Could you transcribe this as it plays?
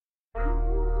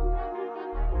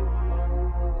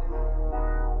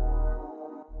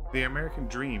The American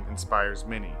dream inspires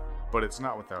many, but it's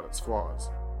not without its flaws.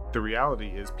 The reality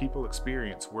is people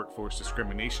experience workforce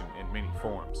discrimination in many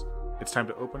forms. It's time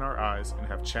to open our eyes and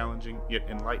have challenging yet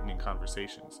enlightening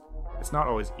conversations. It's not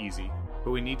always easy,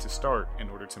 but we need to start in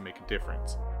order to make a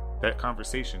difference. That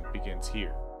conversation begins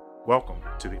here. Welcome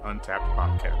to the Untapped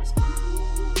Podcast.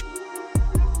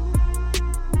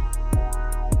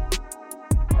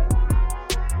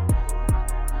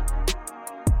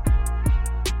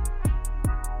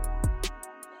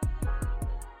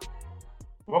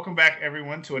 Welcome back,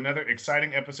 everyone, to another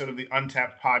exciting episode of the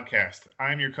Untapped Podcast.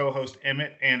 I'm your co-host,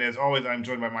 Emmett, and as always, I'm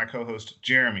joined by my co-host,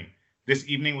 Jeremy. This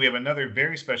evening, we have another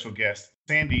very special guest,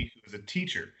 Sandy, who is a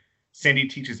teacher. Sandy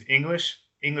teaches English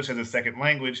as a second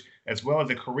language, as well as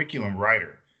a curriculum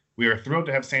writer. We are thrilled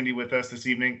to have Sandy with us this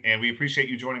evening, and we appreciate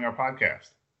you joining our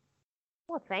podcast.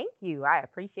 Well, thank you. I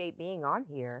appreciate being on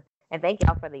here, and thank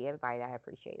y'all for the invite. I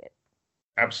appreciate it.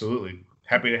 Absolutely.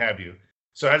 Happy to have you.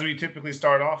 So as we typically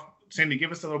start off, Sandy,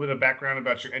 give us a little bit of background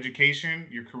about your education,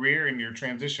 your career, and your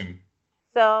transition.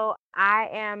 So I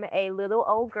am a little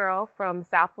old girl from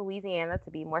South Louisiana,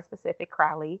 to be more specific,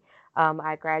 Crowley.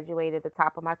 I graduated at the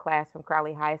top of my class from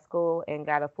Crowley High School and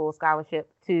got a full scholarship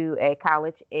to a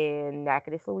college in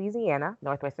Natchitoches, Louisiana,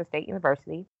 Northwestern State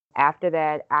University. After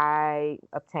that, I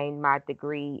obtained my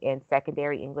degree in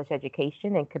secondary English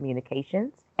education and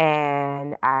communications,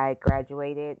 and I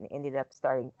graduated and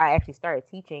I actually started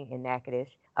teaching in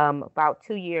Natchitoches. About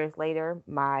 2 years later,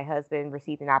 my husband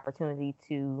received an opportunity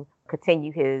to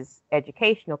continue his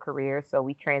educational career, so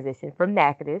we transitioned from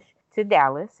Natchitoches to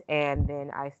Dallas, and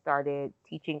then I started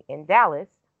teaching in Dallas,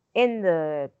 in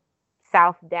the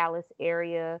South Dallas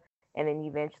area. And then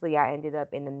eventually I ended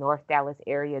up in the North Dallas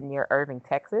area near Irving,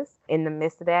 Texas. In the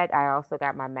midst of that, I also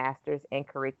got my master's in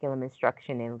curriculum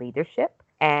instruction and leadership.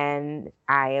 And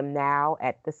I am now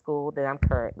at the school that I'm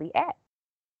currently at.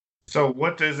 So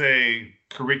what does a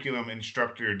curriculum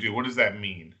instructor do? What does that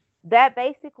mean? That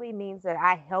basically means that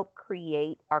I help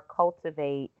create or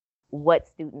cultivate what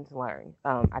students learn.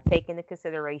 I take into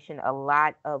consideration a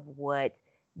lot of what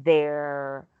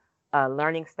their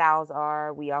learning styles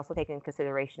are. We also take into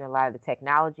consideration a lot of the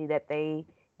technology that they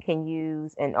can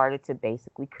use in order to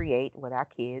basically create what our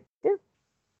kids do.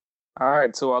 All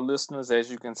right, to our listeners,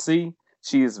 as you can see,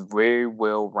 she is very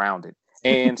well rounded,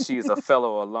 and she is a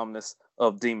fellow alumnus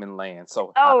of Demon Land.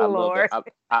 So I love that.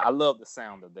 I love the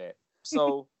sound of that.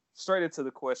 So straight into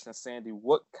the question, Sandy,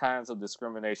 what kinds of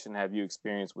discrimination have you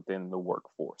experienced within the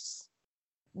workforce?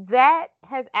 That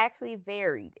has actually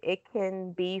varied. It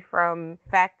can be from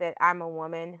the fact that I'm a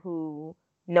woman who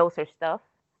knows her stuff,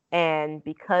 and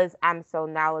because I'm so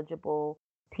knowledgeable,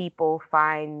 people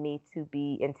find me to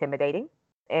be intimidating.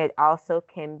 It also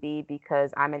can be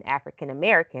because I'm an African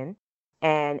American,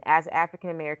 and as an African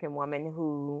American woman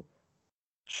who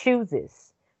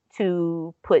chooses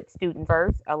to put students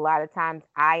first, a lot of times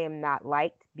I am not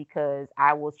liked because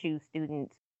I will choose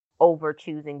students over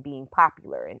choosing being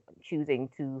popular and choosing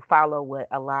to follow what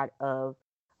a lot of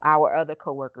our other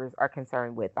coworkers are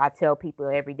concerned with. I tell people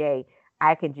every day,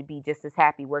 I can be just as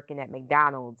happy working at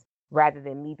McDonald's rather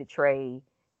than me betray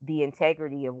the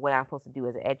integrity of what I'm supposed to do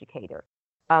as an educator.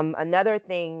 Another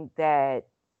thing that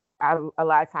a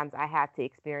lot of times I have to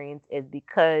experience is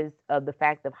because of the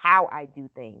fact of how I do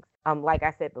things. Like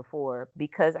I said before,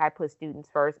 because I put students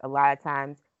first, a lot of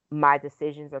times my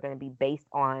decisions are going to be based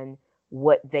on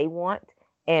what they want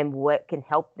and what can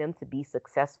help them to be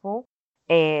successful.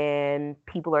 And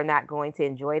people are not going to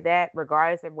enjoy that,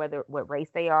 regardless of what race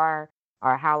they are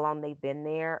or how long they've been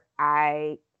there.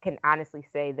 I can honestly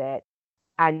say that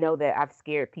I know that I've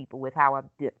scared people with how I've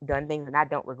done things, and I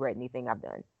don't regret anything I've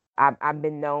done. I've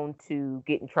been known to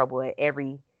get in trouble at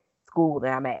every school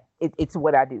that I'm at. It's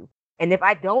what I do. And if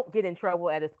I don't get in trouble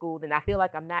at a school, then I feel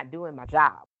like I'm not doing my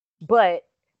job. But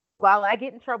while I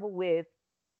get in trouble with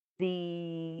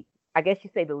the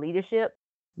leadership,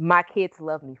 my kids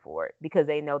love me for it because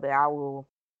they know that I will,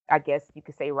 I guess you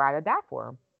could say, ride or die for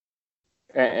them.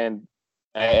 And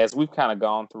as we've kind of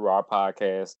gone through our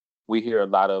podcast, we hear a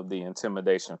lot of the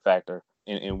intimidation factor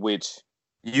in which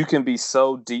you can be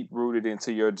so deep rooted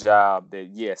into your job that,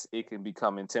 yes, it can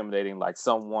become intimidating, like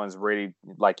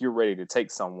you're ready to take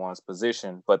someone's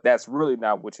position, but that's really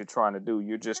not what you're trying to do.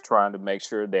 You're just trying to make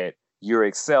sure that you're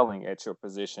excelling at your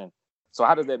position. So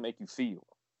how does that make you feel?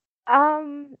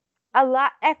 A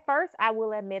lot. At first, I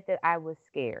will admit that I was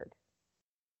scared.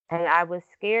 And I was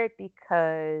scared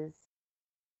because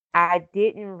I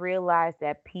didn't realize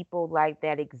that people like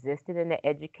that existed in the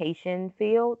education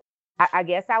field. I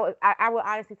guess I would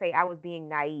honestly say I was being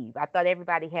naive. I thought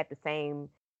everybody had the same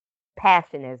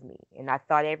passion as me. And I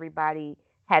thought everybody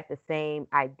had the same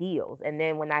ideals. And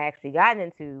then when I actually got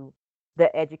into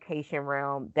the education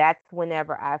realm, that's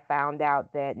whenever I found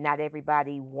out that not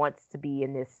everybody wants to be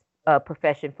in this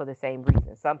profession for the same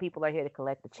reason. Some people are here to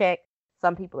collect a check.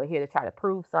 Some people are here to try to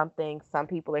prove something. Some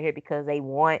people are here because they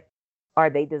want or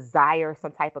they desire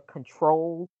some type of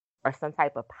control or some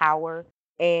type of power.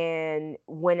 And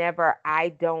whenever I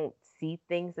don't see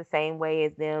things the same way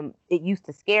as them, it used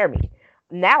to scare me.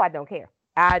 Now I don't care.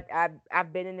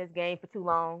 I've been in this game for too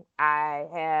long. I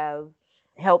have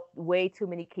helped way too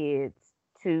many kids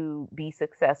to be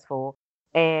successful,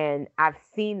 and I've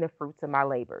seen the fruits of my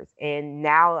labors. And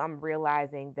now I'm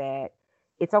realizing that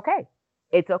it's okay.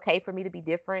 It's okay for me to be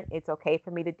different. It's okay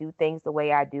for me to do things the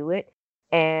way I do it.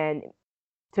 And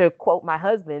to quote my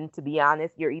husband, to be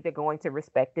honest, you're either going to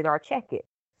respect it or check it.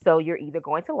 So you're either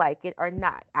going to like it or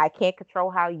not. I can't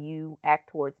control how you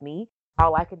act towards me.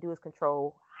 All I can do is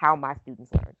control how my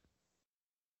students learn.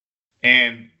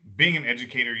 And being an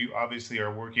educator, you obviously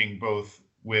are working both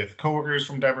with coworkers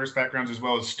from diverse backgrounds as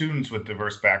well as students with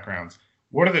diverse backgrounds.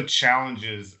 What are the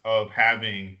challenges of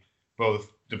having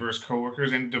both diverse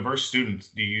coworkers and diverse students?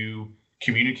 Do you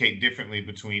communicate differently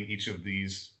between each of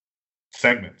these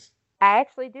segments? I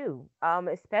actually do,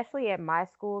 especially at my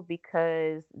school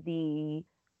because the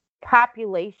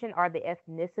population or the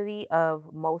ethnicity of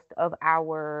most of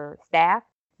our staff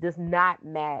does not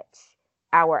match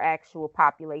our actual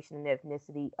population and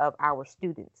ethnicity of our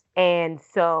students. And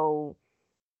so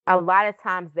a lot of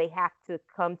times they have to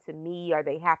come to me or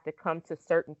they have to come to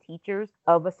certain teachers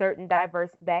of a certain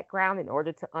diverse background in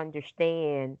order to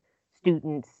understand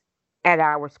students at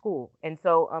our school. And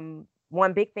so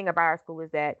one big thing about our school is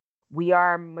that we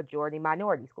are a majority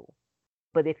minority school.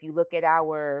 But if you look at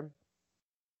our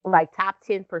like top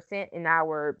 10% in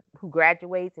our who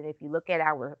graduates, and if you look at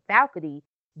our faculty,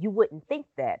 you wouldn't think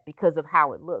that because of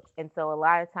how it looks. And so a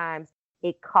lot of times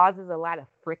it causes a lot of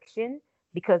friction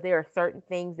because there are certain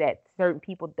things that certain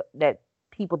people that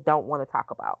people don't want to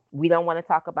talk about. We don't want to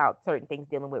talk about certain things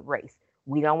dealing with race.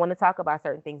 We don't want to talk about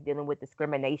certain things dealing with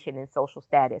discrimination and social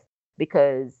status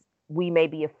because we may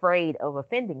be afraid of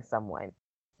offending someone.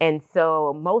 And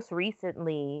so most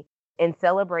recently in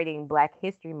celebrating Black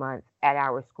History Month at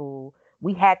our school,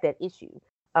 we had that issue.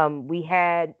 We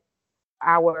had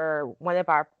our one of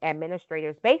our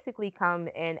administrators basically come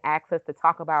and ask us to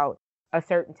talk about a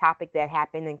certain topic that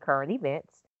happened in current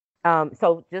events.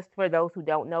 So just for those who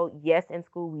don't know, yes, in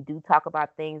school we do talk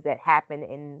about things that happen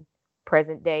in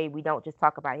present day. We don't just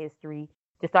talk about history.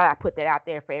 Just thought I'd put that out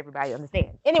there for everybody to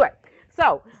understand. Anyway,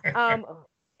 so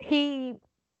he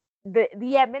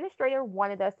the administrator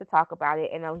wanted us to talk about it,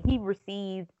 and he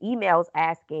received emails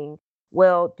asking,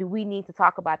 well, do we need to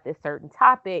talk about this certain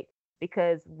topic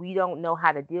because we don't know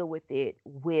how to deal with it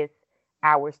with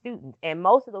our students. And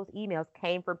most of those emails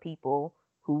came from people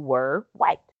who were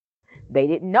white. They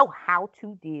didn't know how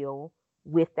to deal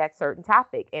with that certain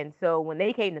topic. And so when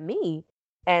they came to me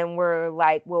and were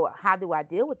like, well, how do I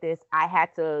deal with this? I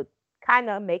had to kind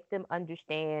of make them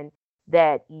understand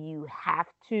that you have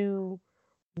to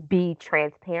be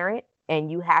transparent and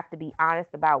you have to be honest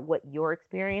about what your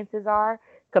experiences are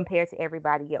compared to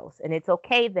everybody else. And it's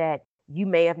okay that you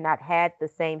may have not had the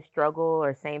same struggle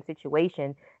or same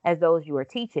situation as those you are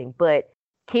teaching, but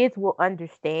kids will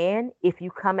understand if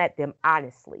you come at them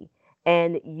honestly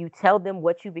and you tell them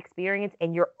what you've experienced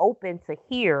and you're open to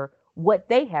hear what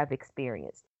they have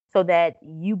experienced so that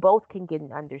you both can get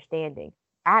an understanding.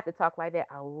 I have to talk like that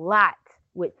a lot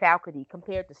with faculty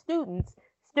compared to students.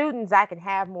 Students I can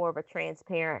have more of a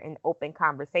transparent and open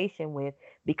conversation with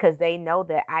because they know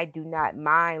that I do not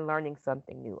mind learning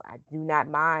something new. I do not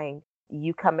mind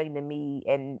you coming to me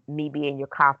and me being your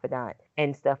confidant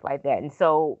and stuff like that. And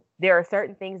so there are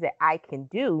certain things that I can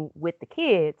do with the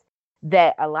kids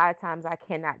that a lot of times I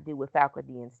cannot do with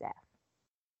faculty and staff.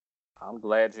 I'm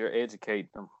glad you're educating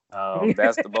them.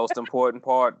 That's the most important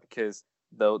part because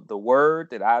the word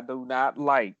that I do not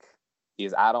like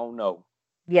is I don't know.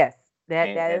 Yes,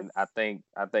 and I think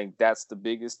that's the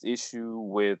biggest issue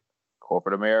with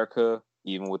corporate America,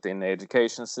 even within the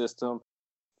education system,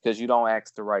 because you don't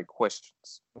ask the right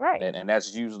questions. Right. And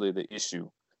that's usually the issue.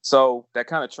 So that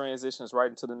kind of transitions right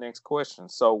into the next question.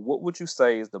 So what would you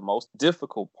say is the most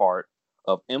difficult part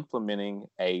of implementing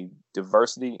a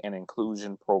diversity and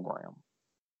inclusion program?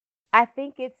 I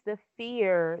think it's the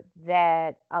fear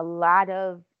that a lot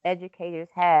of educators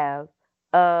have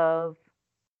of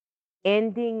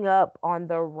ending up on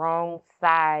the wrong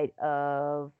side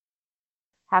of,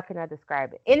 how can I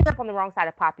describe it? Ending up on the wrong side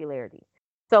of popularity.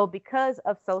 So because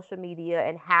of social media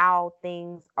and how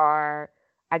things are,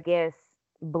 I guess,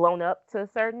 blown up to a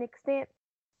certain extent,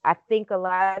 I think a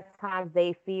lot of times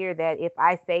they fear that if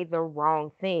I say the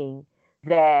wrong thing,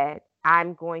 that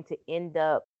I'm going to end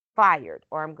up fired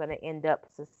or I'm going to end up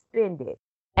suspended.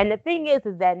 And the thing is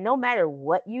that no matter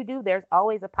what you do, there's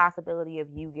always a possibility of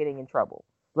you getting in trouble.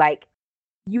 Like,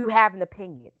 you have an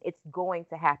opinion, it's going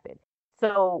to happen.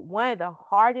 So one of the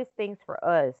hardest things for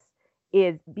us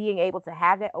is being able to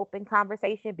have that open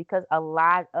conversation, because I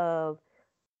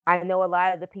know a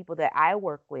lot of the people that I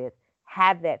work with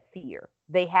have that fear.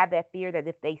 They have that fear that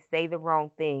if they say the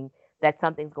wrong thing, that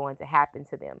something's going to happen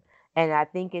to them. And I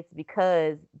think it's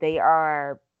because they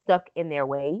are stuck in their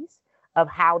ways of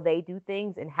how they do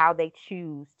things and how they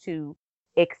choose to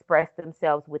express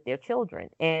themselves with their children.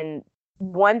 And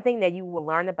one thing that you will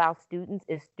learn about students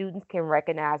is students can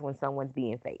recognize when someone's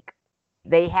being fake.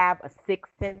 They have a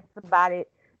sixth sense about it.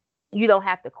 You don't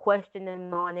have to question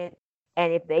them on it.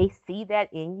 And if they see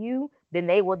that in you, then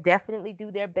they will definitely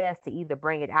do their best to either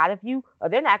bring it out of you, or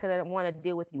they're not going to want to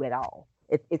deal with you at all.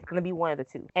 It's going to be one of the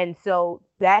two. And so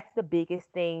that's the biggest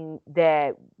thing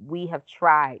that we have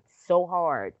tried so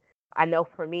hard. I know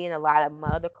for me and a lot of my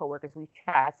other coworkers, we've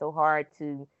tried so hard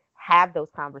to have those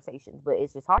conversations, but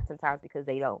it's just hard sometimes because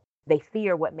they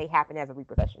fear what may happen as a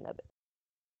repercussion of it.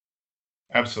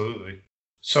 Absolutely.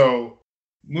 So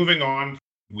moving on,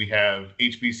 we have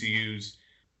HBCUs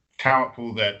talent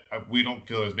pool that we don't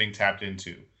feel is being tapped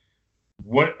into.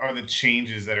 What are the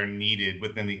changes that are needed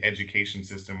within the education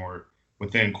system or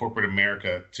within corporate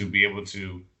America to be able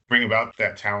to bring about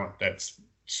that talent that's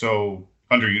so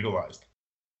underutilized?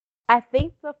 I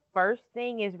think the first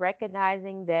thing is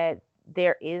recognizing that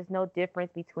there is no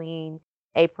difference between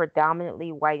a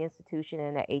predominantly white institution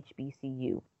and a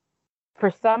HBCU.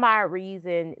 For some odd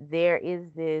reason, there is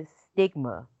this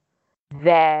stigma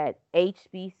that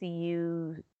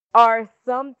HBCUs are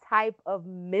some type of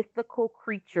mythical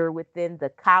creature within the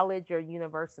college or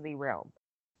university realm.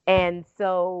 And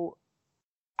so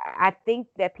I think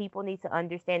that people need to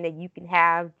understand that you can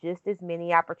have just as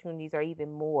many opportunities or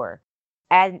even more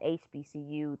at an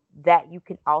HBCU that you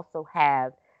can also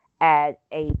have at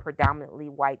a predominantly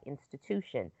white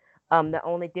institution. The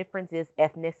only difference is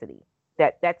ethnicity.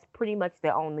 That's pretty much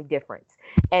the only difference.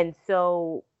 And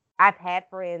so I've had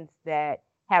friends that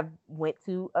have went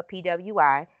to a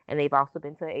PWI and they've also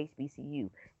been to a HBCU,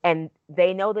 and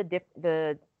they know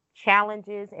the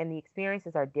challenges and the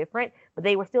experiences are different, but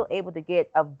they were still able to get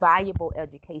a valuable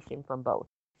education from both.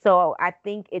 So I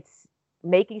think it's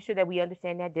making sure that we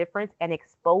understand that difference and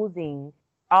exposing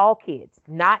all kids,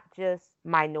 not just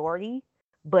minority,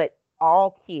 but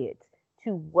all kids,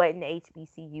 to what an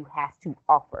HBCU has to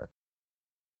offer.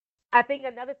 I think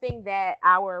another thing that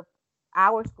our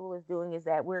school is doing is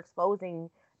that we're exposing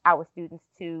our students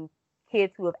to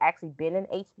kids who have actually been in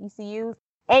HBCUs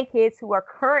and kids who are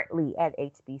currently at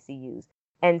HBCUs.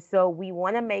 And so we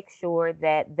want to make sure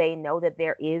that they know that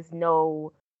there is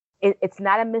it's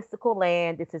not a mystical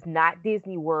land. This is not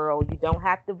Disney World. You don't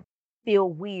have to feel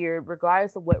weird,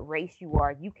 regardless of what race you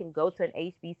are. You can go to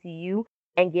an HBCU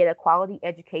and get a quality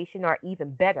education, or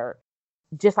even better,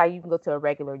 just like you can go to a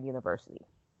regular university.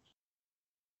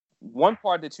 One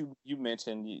part that you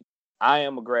mentioned, I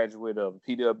am a graduate of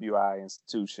a PWI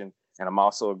institution, and I'm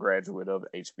also a graduate of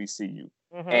HBCU.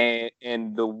 Mm-hmm.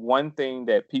 And the one thing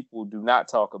that people do not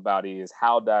talk about is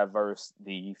how diverse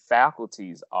the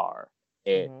faculties are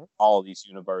at mm-hmm. all these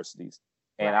universities.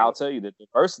 And right. I'll tell you that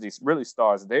diversity really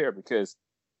starts there, because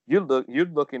you're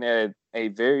looking at a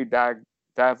very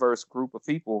diverse group of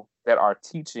people that are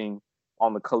teaching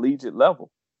on the collegiate level.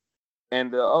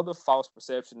 And the other false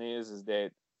perception is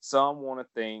that some want to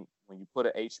think when you put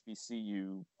an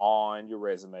HBCU on your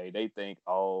resume, they think,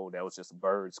 oh, that was just a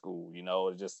bird school,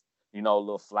 it's just, a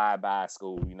little flyby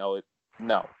school,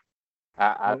 No.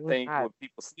 I think when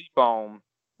people sleep on,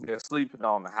 they're sleeping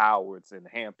on the Howards and the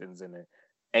Hamptons and the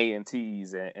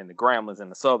A&Ts and the Gramblin's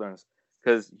and the Southerns,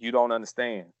 because you don't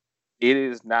understand. It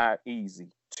is not easy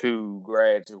to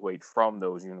graduate from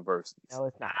those universities. No,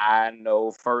 it's not. I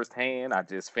know firsthand. I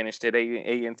just finished at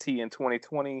A&T in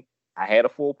 2020. I had a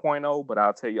 4.0, but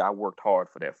I'll tell you, I worked hard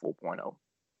for that 4.0.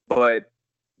 But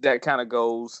that kind of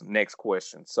goes next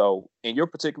question. So in your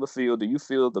particular field, do you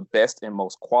feel the best and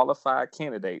most qualified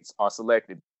candidates are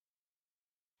selected?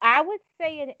 I would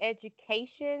say in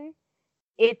education,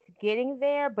 it's getting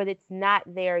there, but it's not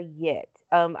there yet.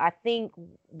 I think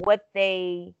what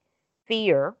they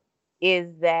fear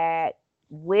is that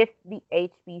with the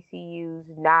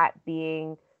HBCUs not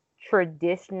being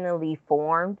traditionally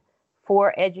formed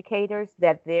for educators,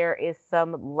 that there is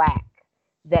some lack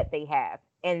that they have.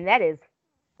 And that is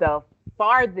the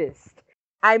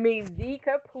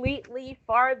completely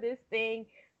farthest thing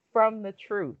from the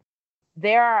truth.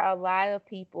 there are a lot of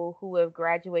people who have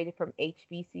graduated from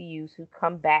HBCUs who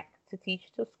come back to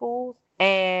teach to schools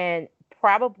and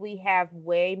probably have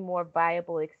way more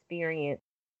viable experience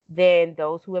than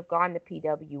those who have gone to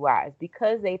PWIs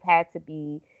because they've had to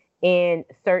be in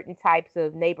certain types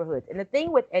of neighborhoods. And the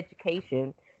thing with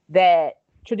education that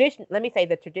let me say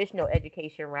the traditional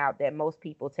education route that most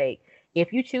people take,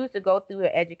 if you choose to go through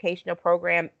an educational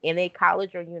program in a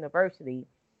college or university,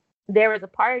 there is a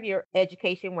part of your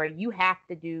education where you have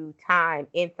to do time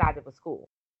inside of a school.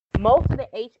 Most of the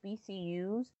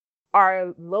HBCUs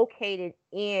are located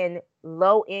in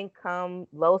low income,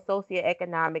 low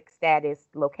socioeconomic status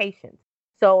locations.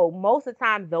 So most of the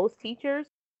time, those teachers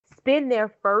spend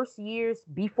their first years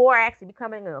before actually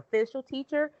becoming an official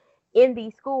teacher in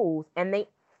these schools, and they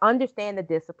understand the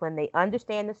discipline, they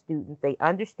understand the students, they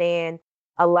understand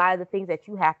a lot of the things that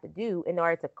you have to do in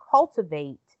order to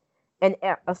cultivate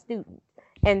a student.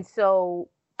 And so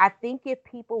I think if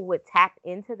people would tap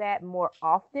into that more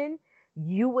often,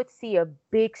 you would see a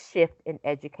big shift in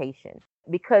education.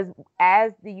 Because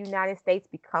as the United States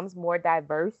becomes more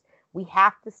diverse, we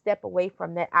have to step away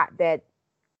from that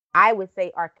I would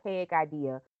say archaic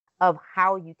idea of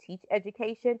how you teach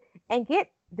education and get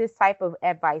this type of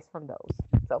advice from those.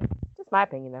 So just my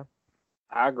opinion though.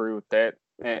 I agree with that.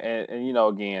 And you know,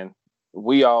 again,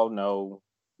 we all know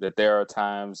that there are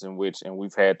times in which, and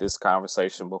we've had this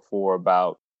conversation before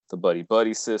about the buddy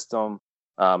buddy system,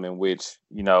 in which,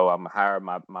 you know, I'm hiring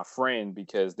my friend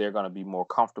because they're going to be more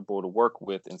comfortable to work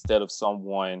with instead of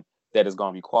someone that is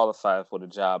going to be qualified for the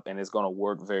job and is going to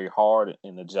work very hard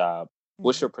in the job.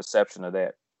 What's Mhm. your perception of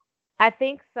that? I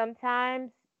think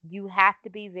sometimes you have to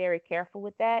be very careful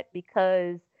with that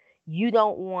because you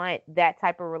don't want that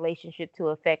type of relationship to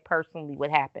affect personally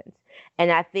what happens.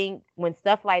 And I think when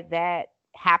stuff like that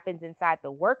happens inside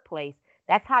the workplace,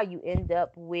 that's how you end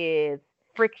up with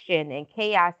friction and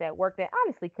chaos at work that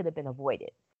honestly could have been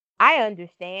avoided. I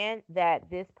understand that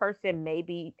this person may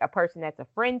be a person that's a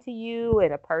friend to you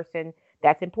and a person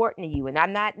that's important to you. And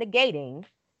I'm not negating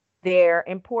their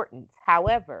importance.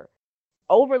 However,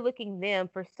 overlooking them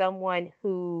for someone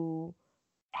who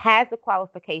has the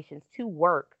qualifications to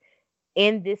work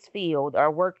in this field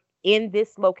or work in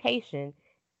this location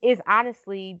is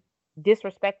honestly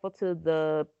disrespectful to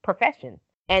the profession.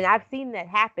 And I've seen that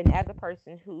happen as a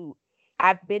person who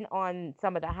I've been on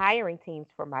some of the hiring teams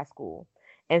for my school.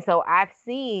 And so I've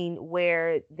seen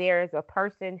where there's a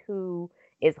person who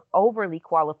is overly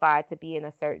qualified to be in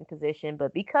a certain position,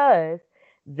 but because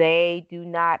they do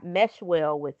not mesh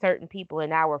well with certain people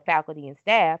in our faculty and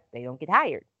staff, they don't get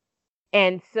hired.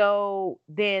 And so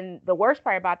then the worst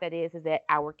part about that is that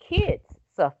our kids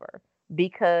suffer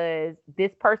because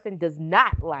this person does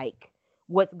not like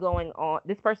what's going on.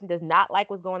 This person does not like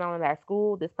what's going on in our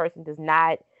school. This person does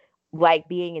not like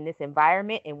being in this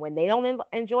environment. And when they don't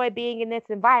enjoy being in this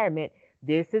environment,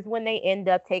 this is when they end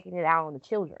up taking it out on the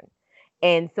children.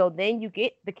 And so then you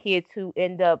get the kids who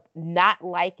end up not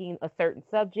liking a certain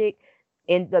subject,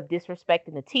 end up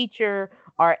disrespecting the teacher,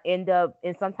 or end up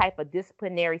in some type of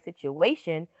disciplinary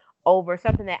situation over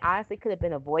something that honestly could have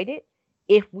been avoided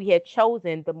if we had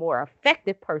chosen the more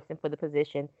effective person for the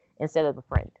position instead of a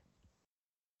friend.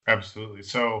 Absolutely.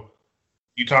 So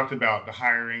you talked about the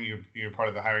hiring, you're part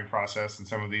of the hiring process in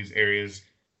some of these areas.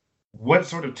 What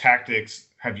sort of tactics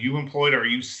have you employed or are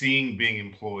you seeing being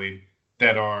employed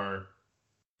that are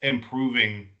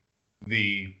improving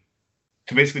the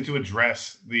to basically to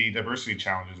address the diversity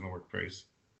challenges in the workplace?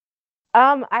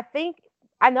 I think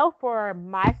I know for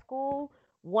my school,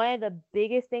 one of the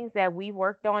biggest things that we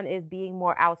worked on is being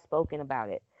more outspoken about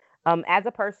it. As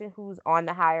a person who's on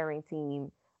the hiring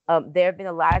team, there have been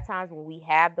a lot of times when we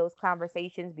have those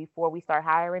conversations before we start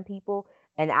hiring people,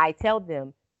 and I tell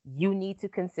them, you need to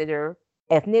consider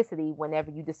ethnicity whenever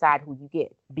you decide who you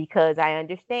get, because I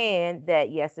understand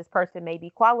that yes, this person may be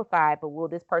qualified, but will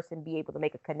this person be able to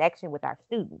make a connection with our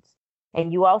students?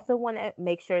 And you also want to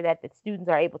make sure that the students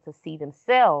are able to see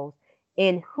themselves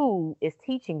in who is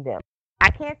teaching them.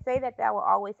 I can't say that that will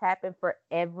always happen for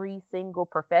every single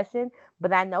profession,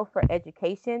 but I know for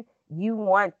education,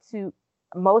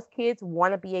 most kids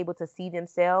want to be able to see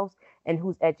themselves and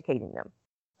who's educating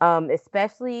them.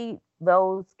 Especially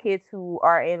those kids who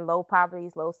are in low poverty,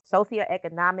 low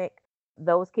socioeconomic,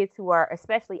 those kids who are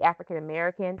especially African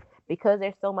American, because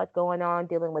there's so much going on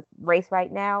dealing with race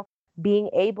right now, being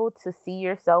able to see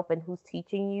yourself and who's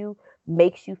teaching you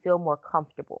makes you feel more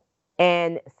comfortable.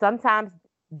 And sometimes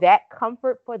that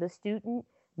comfort for the student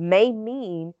may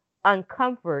mean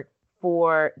uncomfort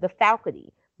for the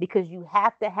faculty because you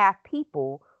have to have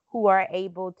people who are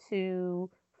able to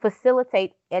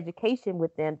facilitate education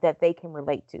with them that they can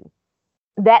relate to.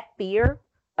 that fear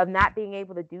of not being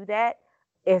able to do that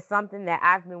is something that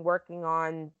I've been working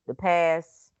on the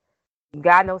past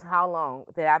God knows how long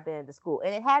that I've been in the school,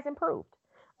 and it has improved.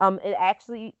 It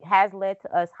actually has led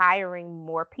to us hiring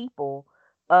more people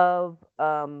of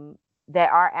that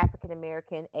are African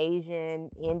American, Asian,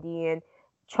 Indian,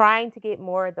 trying to get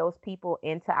more of those people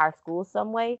into our schools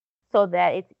some way so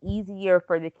that it's easier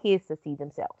for the kids to see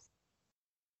themselves.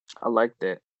 I like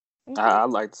that. Hmm. I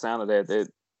like the sound of that.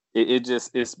 It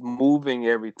just it's moving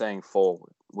everything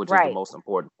forward, which is the Right. most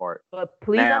important part. But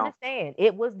please Now, understand,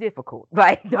 it was difficult.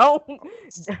 Like, don't,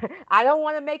 I don't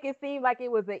want to make it seem like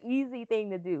it was an easy thing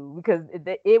to do because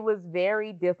it was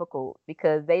very difficult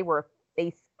because they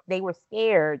they were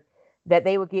scared that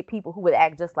they would get people who would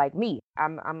act just like me.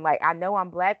 I'm like, I know I'm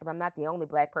black, but I'm not the only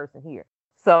black person here.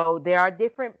 So there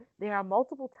are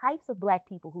multiple types of black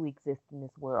people who exist in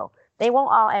this world. They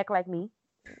won't all act like me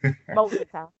most of the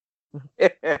time.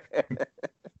 I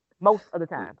Most of the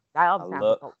time, not all the time,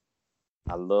 love but most.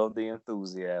 I love the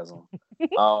enthusiasm.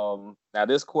 Now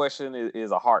this question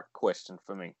is a hard question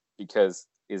for me because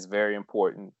it's very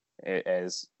important.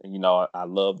 As you know, I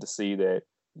love to see that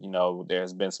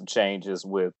there's been some changes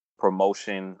with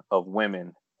promotion of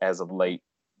women as of late,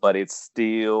 but it's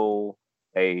still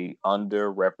a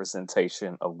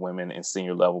underrepresentation of women in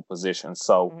senior level positions.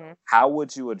 So, Mhm. how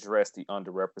would you address the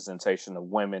underrepresentation of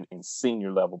women in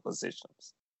senior level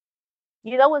positions?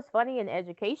 You know what's funny in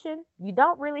education? You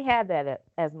don't really have that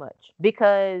as much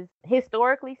because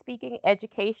historically speaking,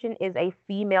 education is a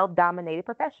female dominated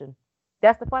profession.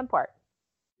 That's the fun part.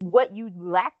 What you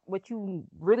lack, what you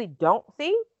really don't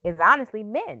see is honestly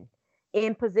men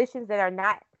in positions that are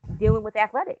not dealing with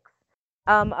athletics.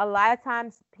 A lot of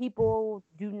times people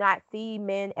do not see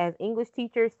men as English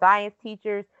teachers, science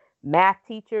teachers, math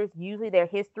teachers. Usually their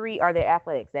history or their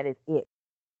athletics. That is it.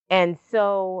 And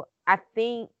so I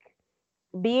think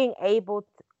being able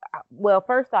to, well,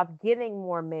 first off, getting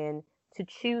more men to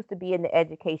choose to be in the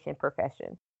education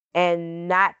profession and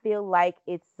not feel like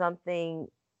it's something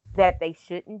that they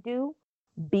shouldn't do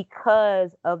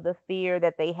because of the fear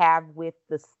that they have with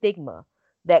the stigma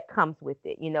that comes with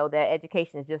it. You know, that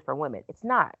education is just for women. It's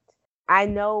not. I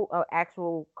know an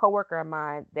actual coworker of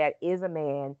mine that is a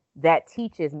man that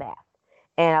teaches math,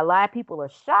 and a lot of people are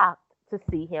shocked to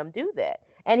see him do that.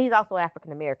 And he's also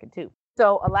African American too.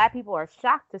 So a lot of people are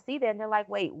shocked to see that, and they're like,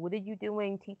 "Wait, what are you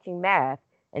doing teaching math?"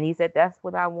 And he said, "That's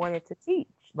what I wanted to teach.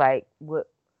 Like, what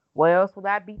else would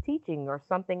I be teaching or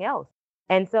something else?"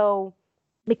 And so,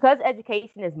 because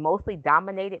education is mostly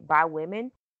dominated by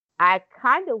women, I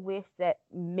kind of wish that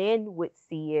men would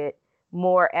see it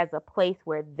more as a place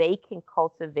where they can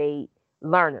cultivate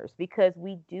learners because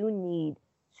we do need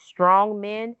strong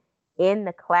men in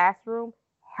the classroom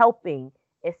helping,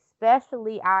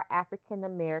 especially our African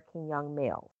American young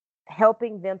males,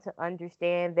 helping them to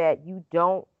understand that you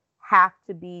don't have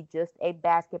to be just a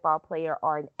basketball player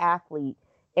or an athlete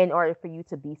in order for you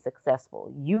to be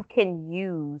successful. You can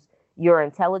use your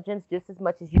intelligence just as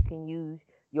much as you can use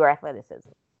your athleticism.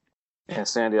 And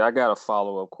Sandy, I got a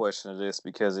follow up question to this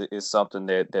because it's something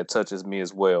that touches me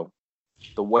as well.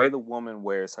 The way the woman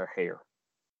wears her hair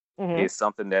Hmm. is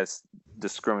something that's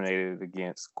discriminated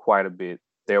against quite a bit.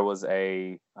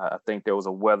 I think there was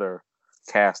a weather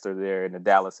caster there in the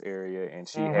Dallas area, and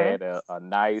she Hmm. had a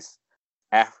nice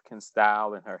African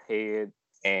style in her head,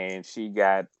 and she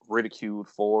got ridiculed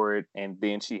for it, and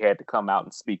then she had to come out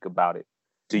and speak about it.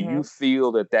 Do you Hmm.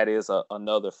 feel that that is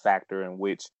another factor in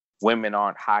which women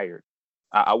aren't hired?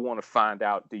 I want to find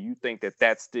out, do you think that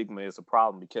that stigma is a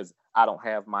problem because I don't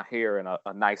have my hair in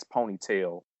a nice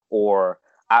ponytail, or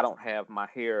I don't have my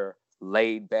hair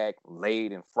laid back,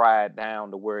 laid and fried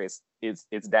down to where it's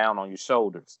down on your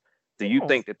shoulders? Do you Hmm.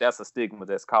 think that that's a stigma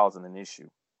that's causing an issue?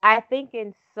 I think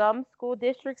in some school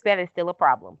districts that is still a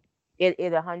problem. It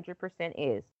 100%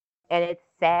 is. And it's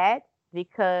sad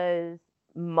because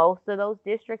most of those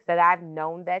districts that I've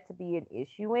known that to be an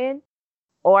issue in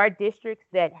are districts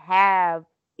that have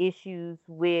issues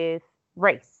with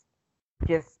race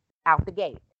just out the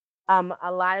gate.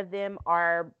 A lot of them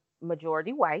are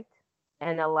majority white,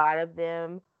 and a lot of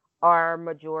them are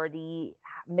majority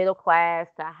middle class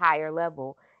to higher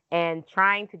level. And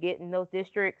trying to get in those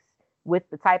districts with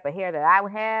the type of hair that I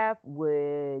would have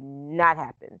would not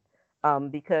happen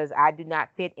because I do not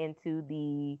fit into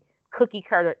the cookie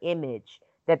cutter image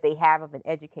that they have of an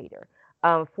educator.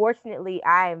 Fortunately,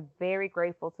 I am very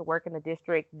grateful to work in a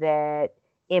district that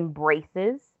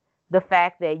embraces the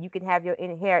fact that you can have your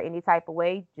hair any type of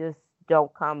way, just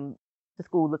don't come to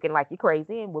school looking like you're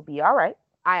crazy and we'll be all right.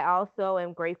 I also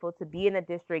am grateful to be in a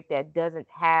district that doesn't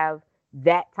have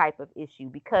that type of issue.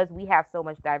 Because we have so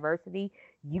much diversity,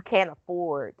 you can't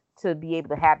afford to be able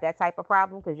to have that type of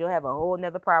problem, because you'll have a whole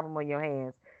nother problem on your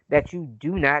hands that you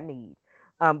do not need.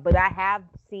 But I have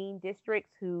seen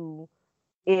districts who,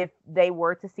 if they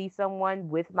were to see someone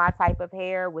with my type of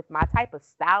hair, with my type of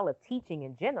style of teaching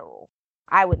in general,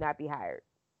 I would not be hired,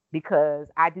 because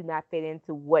I do not fit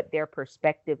into what their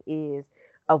perspective is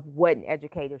of what an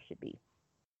educator should be.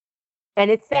 And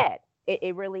it's sad.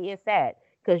 It really is sad,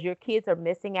 because your kids are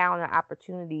missing out on an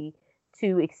opportunity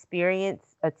to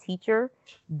experience a teacher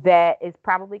that is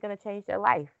probably going to change their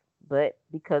life. But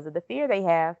because of the fear they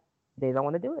have, they don't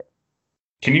want to do it.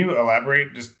 Can you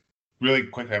elaborate just really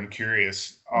quickly? I'm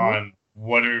curious Mhm. on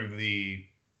what are the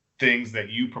things that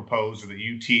you propose or that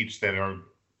you teach that are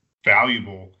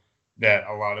valuable that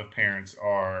a lot of parents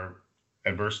are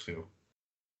adverse to.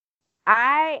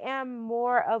 I am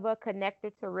more of a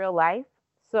connector to real life.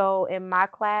 So in my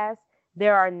class,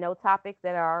 there are no topics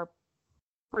that are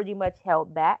pretty much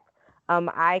held back.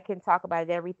 I can talk about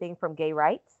everything from gay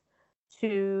rights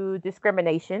to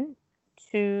discrimination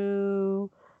to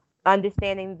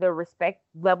understanding the respect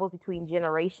levels between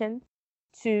generations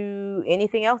to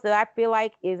anything else that I feel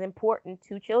like is important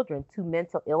to children, to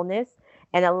mental illness.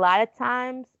 And a lot of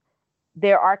times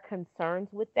there are concerns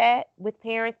with that with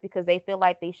parents, because they feel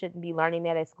like they shouldn't be learning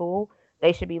that at school.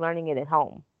 They should be learning it at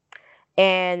home.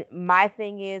 And my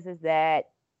thing is that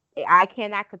I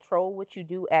cannot control what you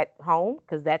do at home,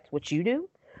 because that's what you do.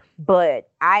 But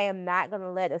I am not going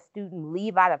to let a student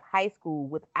leave out of high school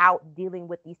without dealing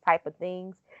with these type of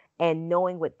things and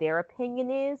knowing what their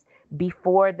opinion is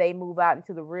before they move out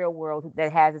into the real world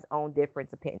that has its own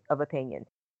difference of opinion.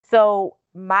 So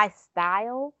my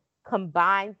style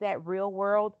combines that real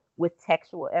world with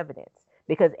textual evidence,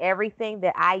 because everything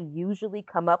that I usually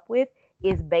come up with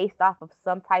is based off of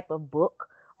some type of book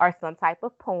or some type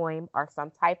of poem or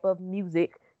some type of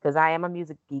music, because I am a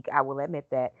music geek, I will admit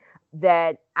that,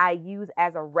 that I use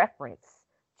as a reference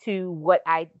to what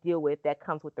I deal with that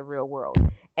comes with the real world.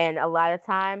 And a lot of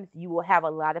times you will have a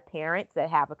lot of parents that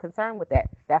have a concern with that.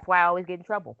 That's why I always get in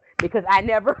trouble, because I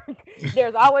never,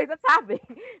 there's always a topic.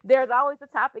 There's always a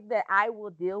topic that I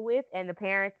will deal with, and the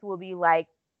parents will be like,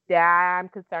 I'm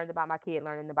concerned about my kid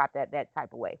learning about that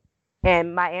type of way.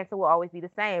 And my answer will always be the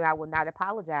same. I will not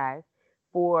apologize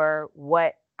for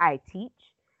what I teach.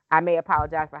 I may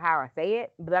apologize for how I say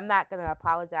it, but I'm not going to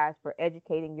apologize for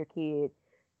educating your kid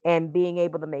and being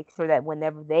able to make sure that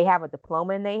whenever they have a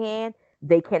diploma in their hand,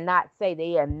 they cannot say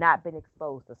they have not been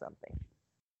exposed to something.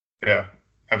 Yeah,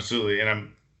 absolutely. And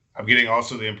I'm getting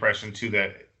also the impression too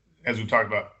that, as we talked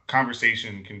about,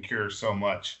 conversation can cure so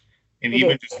much. And It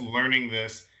even is. just learning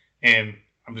this, and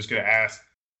I'm just going to ask,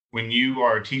 when you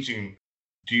are teaching,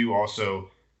 do you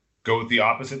also go with the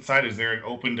opposite side? Is there an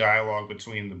open dialogue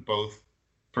between the both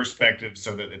perspectives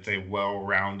so that it's a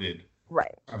well-rounded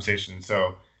Right. conversation?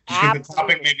 So just because the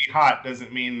topic may Absolutely. be hot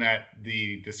doesn't mean that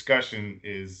the discussion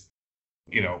is,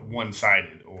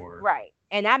 one-sided or Right.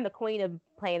 And I'm the queen of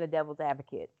playing the devil's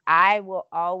advocate. I will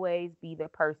always be the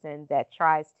person that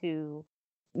tries to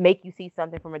make you see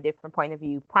something from a different point of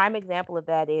view. Prime example of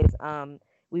that is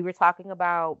we were talking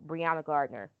about Breonna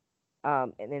Gardner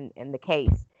and in the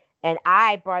case. And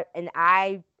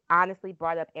I honestly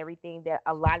brought up everything that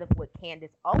a lot of what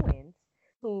Candace Owens,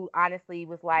 who honestly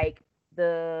was like,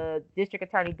 the district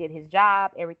attorney did his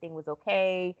job, everything was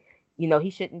okay. He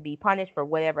shouldn't be punished for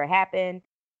whatever happened.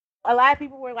 A lot of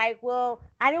people were like, well,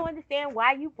 I don't understand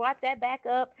why you brought that back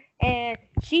up, and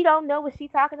she don't know what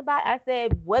she's talking about. I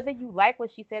said, whether you like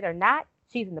what she said or not,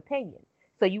 she's an opinion.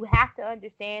 So you have to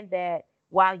understand that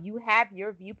while you have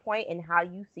your viewpoint and how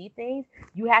you see things,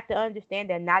 you have to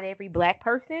understand that not every black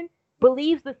person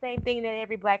believes the same thing that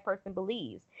every black person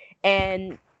believes.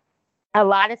 And a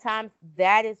lot of times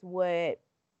that is what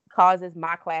causes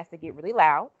my class to get really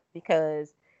loud,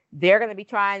 because they're going to be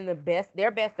trying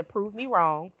their best to prove me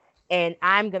wrong. And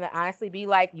I'm going to honestly be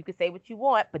like, you can say what you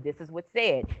want, but this is what's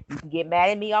said. You can get mad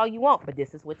at me all you want, but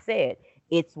this is what's said.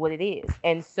 It's what it is.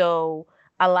 And so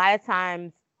a lot of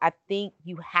times I think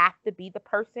you have to be the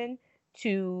person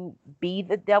to be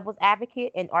the devil's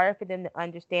advocate in order for them to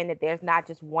understand that there's not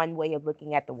just one way of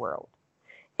looking at the world.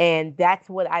 And that's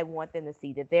what I want them to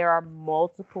see, that there are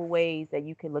multiple ways that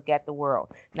you can look at the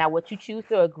world. Now, what you choose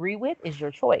to agree with is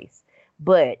your choice,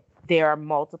 but there are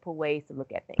multiple ways to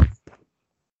look at things.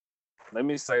 Let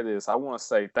me say this. I want to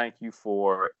say thank you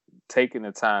for taking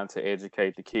the time to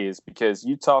educate the kids, because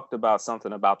you talked about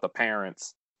something about the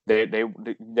parents. They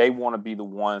want to be the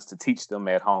ones to teach them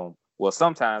at home. Well,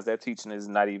 sometimes that teaching is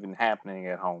not even happening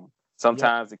at home. Yep.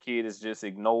 Sometimes the kid is just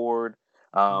ignored.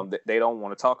 Yep. They don't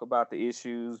want to talk about the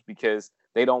issues because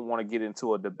they don't want to get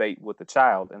into a debate with the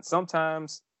child. And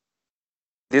sometimes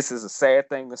this is a sad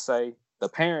thing to say. The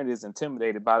parent is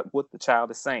intimidated by what the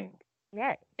child is saying.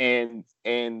 Right. And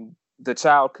the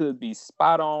child could be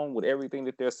spot on with everything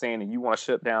that they're saying, and you want to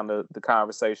shut down the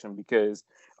conversation because,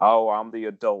 oh, I'm the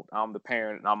adult, I'm the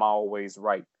parent, and I'm always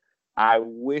right. I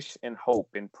wish and hope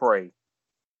and pray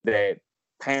that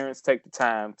parents take the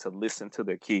time to listen to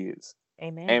their kids.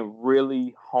 Amen. And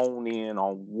really hone in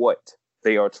on what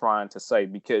they are trying to say,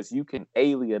 because you can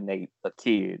alienate a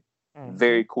kid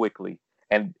very quickly.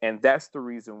 And that's the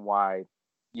reason why,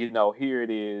 here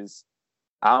it is.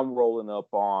 I'm rolling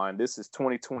up on, this is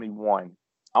 2021.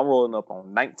 I'm rolling up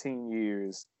on 19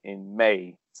 years in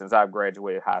May since I've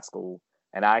graduated high school.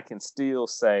 And I can still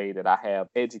say that I have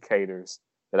educators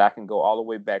that I can go all the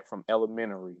way back from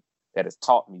elementary that has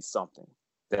taught me something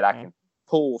that I can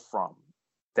pull from,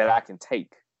 that I can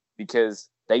take, because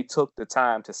they took the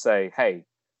time to say, hey,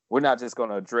 we're not just going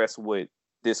to address what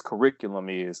this curriculum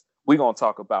is. We're going to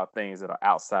talk about things that are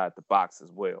outside the box as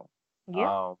well.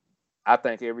 Yeah. I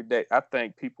thank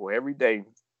people every day.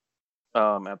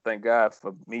 I thank God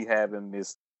for me having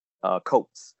Miss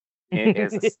Coates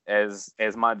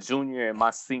as my junior and my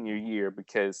senior year,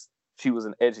 because she was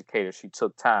an educator. She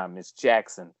took time. Miss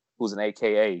Jackson, who's an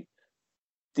AKA.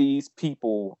 These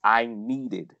people I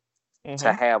needed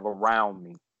to have around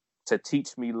me to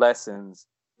teach me lessons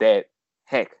that,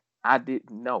 heck, I didn't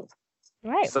know.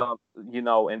 Right. So,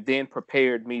 and then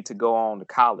prepared me to go on to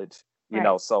college,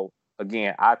 so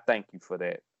again, I thank you for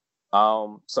that.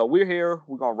 So we're here.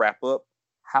 We're going to wrap up.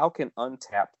 How can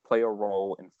Untapped play a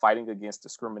role in fighting against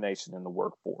discrimination in the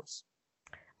workforce?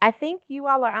 I think you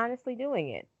all are honestly doing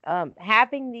it.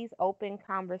 Having these open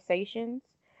conversations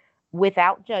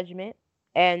without judgment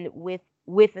and with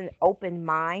an open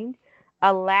mind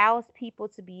allows people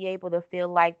to be able to feel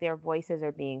like their voices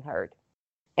are being heard.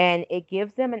 And it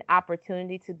gives them an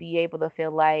opportunity to be able to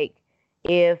feel like,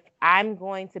 if I'm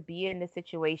going to be in a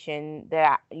situation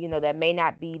that, that may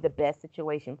not be the best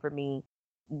situation for me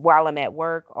while I'm at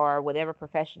work or whatever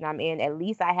profession I'm in, at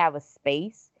least I have a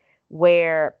space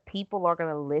where people are going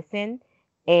to listen,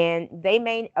 and they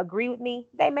may agree with me.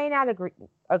 They may not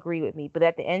agree with me, but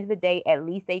at the end of the day, at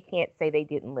least they can't say they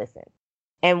didn't listen.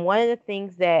 And one of the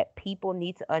things that people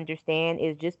need to understand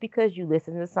is, just because you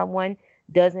listen to someone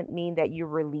doesn't mean that you're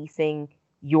releasing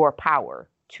your power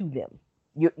to them.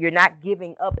 You're not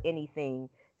giving up anything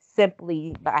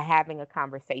simply by having a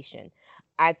conversation.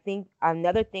 I think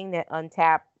another thing that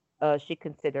Untapped should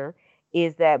consider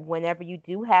is that whenever you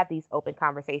do have these open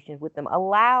conversations with them,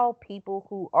 allow people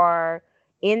who are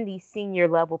in these senior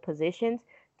level positions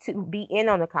to be in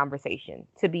on the conversation,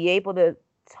 to be able to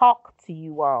talk to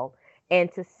you all and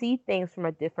to see things from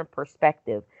a different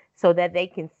perspective, so that they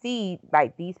can see,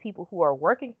 like, these people who are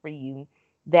working for you,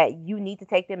 that you need to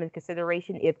take them into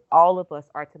consideration if all of us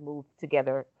are to move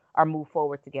together or move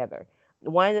forward together.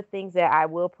 One of the things that I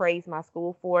will praise my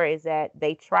school for is that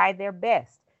they try their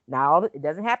best. Now, it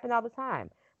doesn't happen all the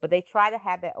time, but they try to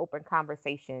have that open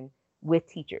conversation with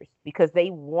teachers, because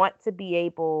they want to be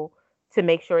able to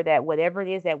make sure that whatever it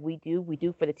is that we do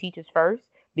for the teachers first,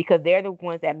 because they're the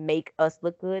ones that make us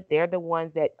look good. They're the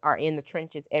ones that are in the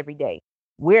trenches every day.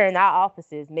 We're in our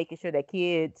offices making sure that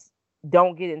kids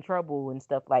don't get in trouble and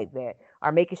stuff like that,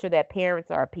 or making sure that parents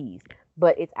are appeased.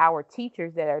 But it's our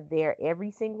teachers that are there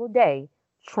every single day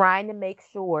trying to make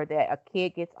sure that a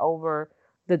kid gets over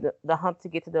the hump to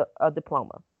get to the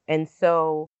diploma. And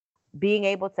so being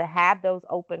able to have those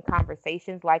open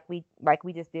conversations like we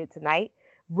just did tonight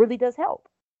really does help.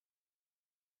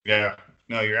 Yeah,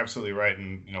 no, you're absolutely right.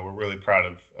 And, we're really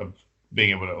proud of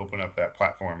being able to open up that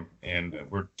platform. And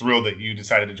we're thrilled that you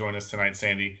decided to join us tonight,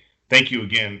 Sandy. Thank you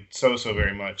again so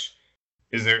very much.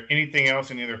 Is there anything else,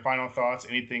 any other final thoughts,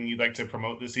 anything you'd like to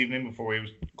promote this evening before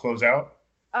we close out?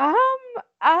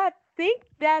 I think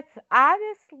that's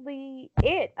honestly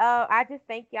it. I just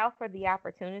thank y'all for the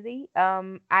opportunity.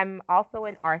 I'm also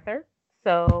an author,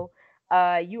 so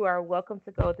you are welcome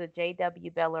to go to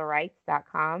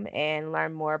jwbellawrites.com and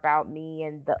learn more about me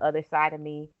and the other side of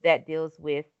me that deals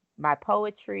with my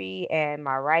poetry and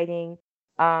my writing.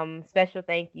 Special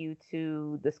thank you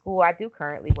to the school I do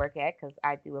currently work at, because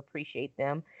I do appreciate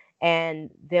them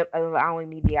and them allowing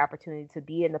me the opportunity to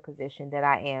be in the position that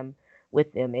I am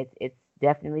with them. It's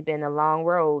definitely been a long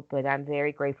road, but I'm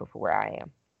very grateful for where I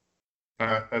am.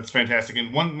 That's fantastic.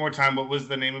 And one more time, what was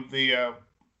the name of the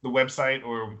website?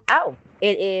 Or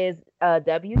it is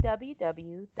www.jwbella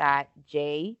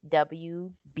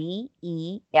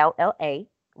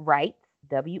writes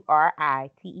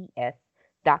WRITES.com.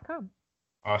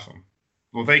 Awesome.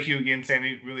 Well, thank you again,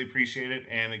 Sandy. Really appreciate it.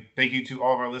 And thank you to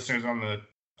all of our listeners on the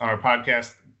our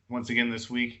podcast once again this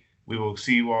week. We will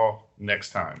see you all next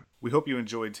time. We hope you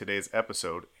enjoyed today's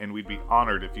episode, and we'd be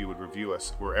honored if you would review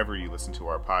us wherever you listen to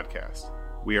our podcast.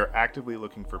 We are actively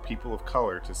looking for people of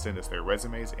color to send us their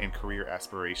resumes and career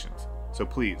aspirations. So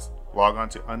please, log on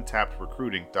to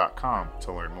untappedrecruiting.com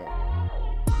to learn more.